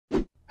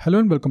Hello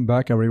and welcome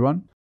back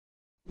everyone.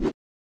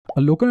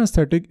 A local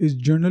anesthetic is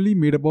generally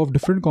made up of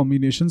different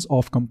combinations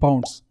of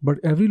compounds, but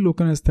every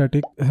local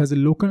anesthetic has a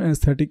local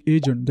anesthetic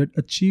agent that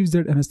achieves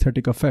that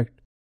anesthetic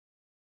effect.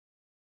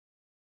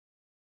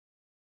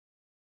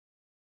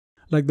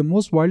 Like the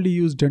most widely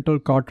used dental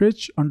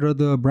cartridge under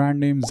the brand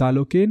name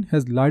Xylocaine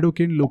has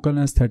lidocaine local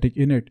anesthetic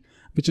in it,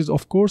 which is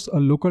of course a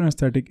local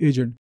anesthetic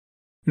agent.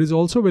 It is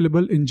also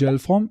available in gel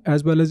form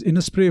as well as in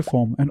a spray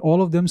form, and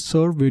all of them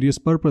serve various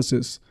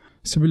purposes.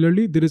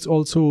 Similarly, there is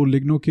also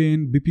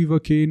lignocaine,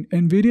 bupivacaine,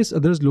 and various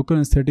others local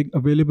anesthetic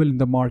available in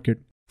the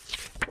market.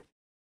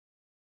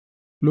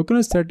 Local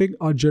anesthetics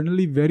are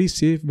generally very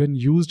safe when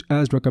used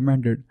as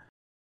recommended.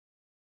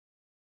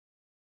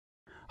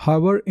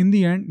 However, in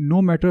the end,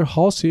 no matter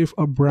how safe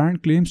a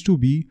brand claims to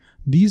be,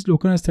 these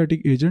local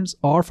anesthetic agents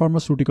are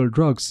pharmaceutical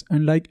drugs,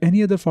 and like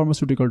any other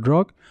pharmaceutical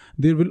drug,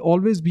 there will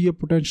always be a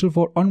potential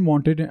for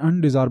unwanted and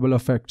undesirable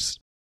effects.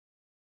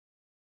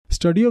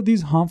 Study of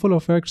these harmful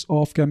effects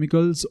of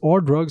chemicals or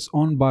drugs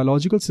on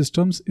biological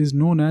systems is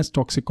known as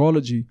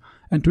toxicology,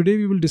 and today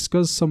we will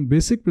discuss some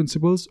basic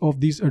principles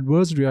of these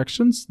adverse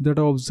reactions that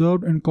are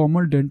observed in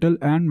common dental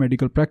and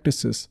medical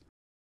practices.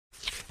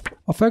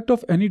 Effect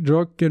of any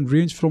drug can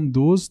range from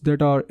those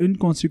that are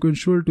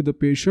inconsequential to the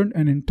patient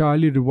and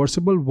entirely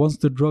reversible once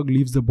the drug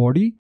leaves the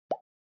body,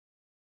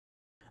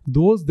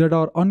 those that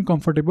are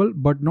uncomfortable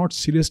but not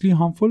seriously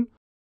harmful,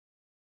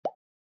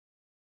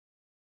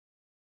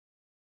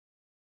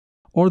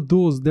 or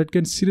those that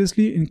can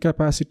seriously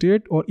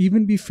incapacitate or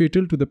even be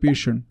fatal to the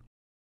patient.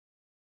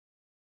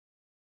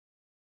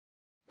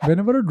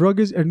 Whenever a drug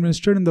is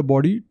administered in the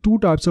body, two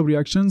types of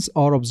reactions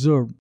are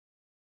observed.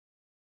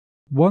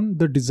 One,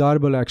 the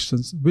desirable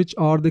actions, which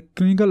are the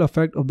clinical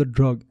effect of the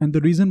drug and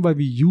the reason why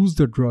we use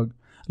the drug.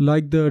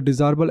 Like the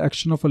desirable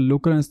action of a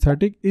local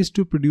anesthetic is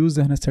to produce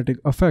the anesthetic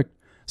effect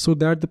so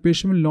that the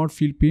patient will not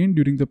feel pain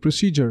during the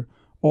procedure,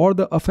 or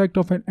the effect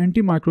of an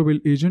antimicrobial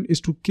agent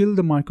is to kill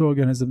the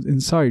microorganisms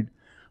inside.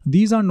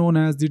 These are known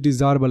as the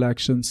desirable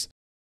actions.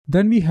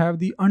 Then we have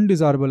the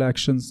undesirable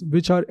actions,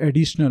 which are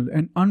additional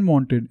and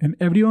unwanted, and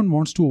everyone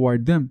wants to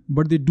avoid them,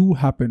 but they do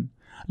happen.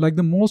 Like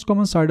the most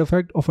common side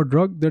effect of a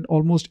drug that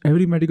almost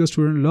every medical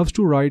student loves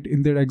to write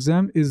in their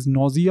exam is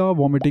nausea,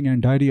 vomiting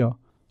and diarrhea,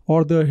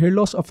 or the hair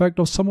loss effect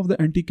of some of the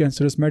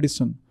anti-cancerous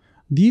medicine.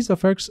 These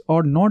effects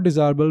are not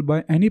desirable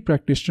by any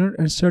practitioner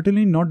and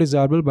certainly not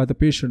desirable by the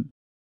patient.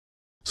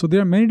 So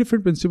there are many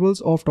different principles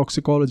of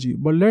toxicology,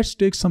 but let's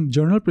take some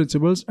general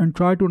principles and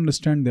try to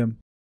understand them.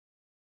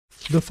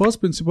 The first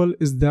principle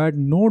is that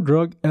no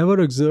drug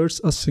ever exerts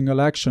a single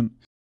action.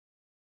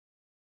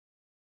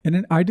 In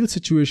an ideal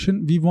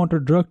situation, we want a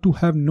drug to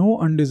have no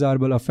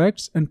undesirable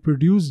effects and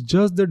produce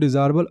just the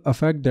desirable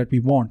effect that we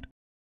want.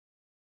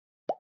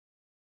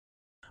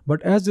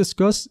 But as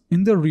discussed,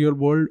 in the real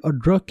world, a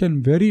drug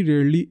can very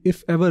rarely,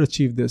 if ever,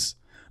 achieve this,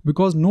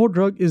 because no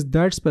drug is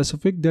that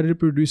specific that it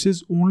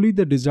produces only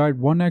the desired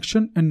one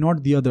action and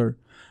not the other.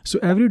 So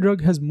every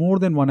drug has more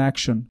than one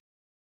action.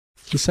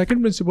 The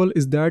second principle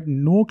is that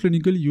no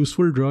clinically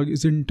useful drug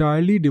is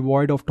entirely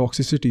devoid of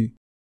toxicity.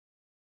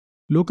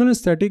 Local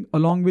anesthetic,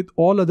 along with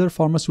all other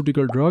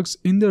pharmaceutical drugs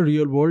in the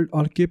real world,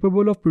 are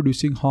capable of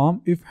producing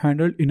harm if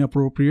handled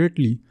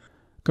inappropriately.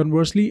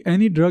 Conversely,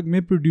 any drug may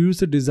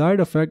produce the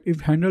desired effect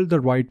if handled the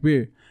right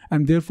way,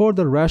 and therefore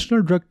the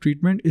rational drug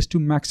treatment is to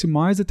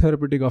maximize the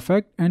therapeutic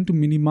effect and to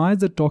minimize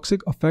the toxic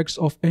effects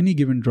of any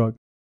given drug.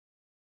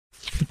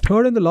 The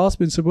third and the last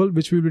principle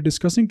which we will be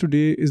discussing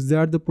today is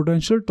that the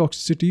potential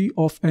toxicity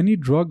of any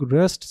drug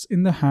rests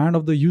in the hand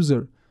of the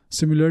user.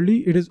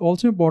 Similarly, it is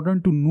also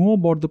important to know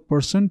about the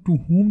person to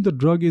whom the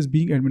drug is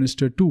being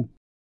administered to.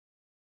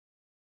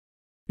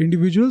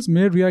 Individuals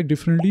may react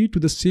differently to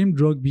the same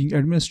drug being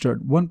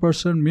administered. One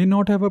person may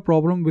not have a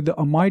problem with the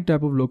amide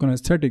type of local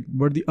anesthetic,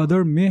 but the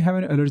other may have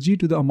an allergy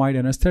to the amide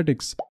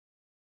anesthetics.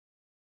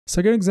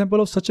 Second example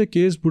of such a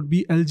case would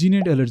be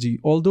alginate allergy,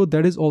 although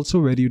that is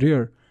also very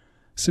rare.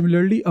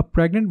 Similarly, a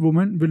pregnant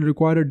woman will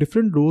require a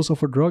different dose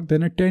of a drug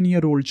than a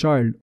 10-year-old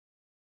child.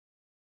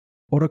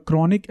 Or a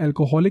chronic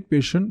alcoholic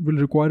patient will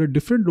require a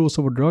different dose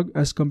of a drug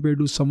as compared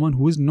to someone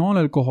who is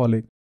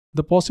non-alcoholic.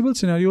 The possible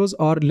scenarios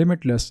are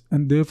limitless,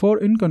 and therefore,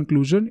 in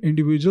conclusion,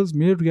 individuals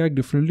may react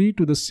differently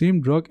to the same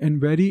drug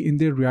and vary in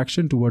their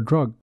reaction to a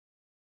drug.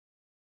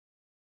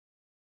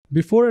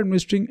 Before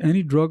administering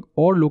any drug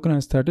or local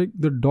anesthetic,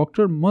 the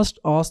doctor must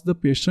ask the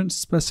patient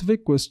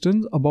specific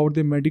questions about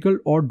their medical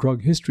or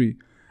drug history,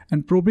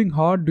 and probing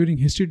hard during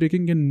history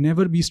taking can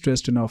never be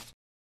stressed enough.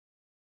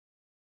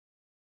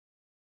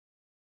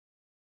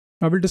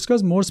 I will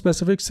discuss more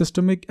specific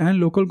systemic and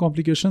local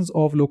complications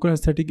of local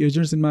anesthetic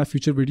agents in my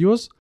future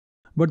videos.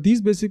 But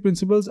these basic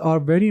principles are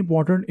very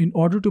important in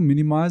order to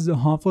minimize the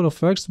harmful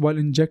effects while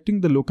injecting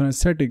the local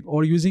anesthetic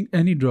or using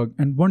any drug,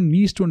 and one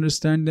needs to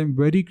understand them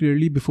very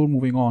clearly before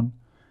moving on.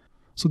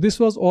 So this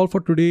was all for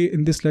today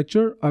in this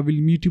lecture. I will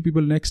meet you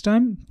people next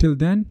time. Till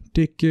then,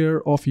 take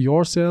care of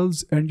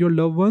yourselves and your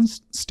loved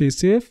ones. Stay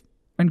safe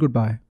and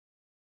goodbye.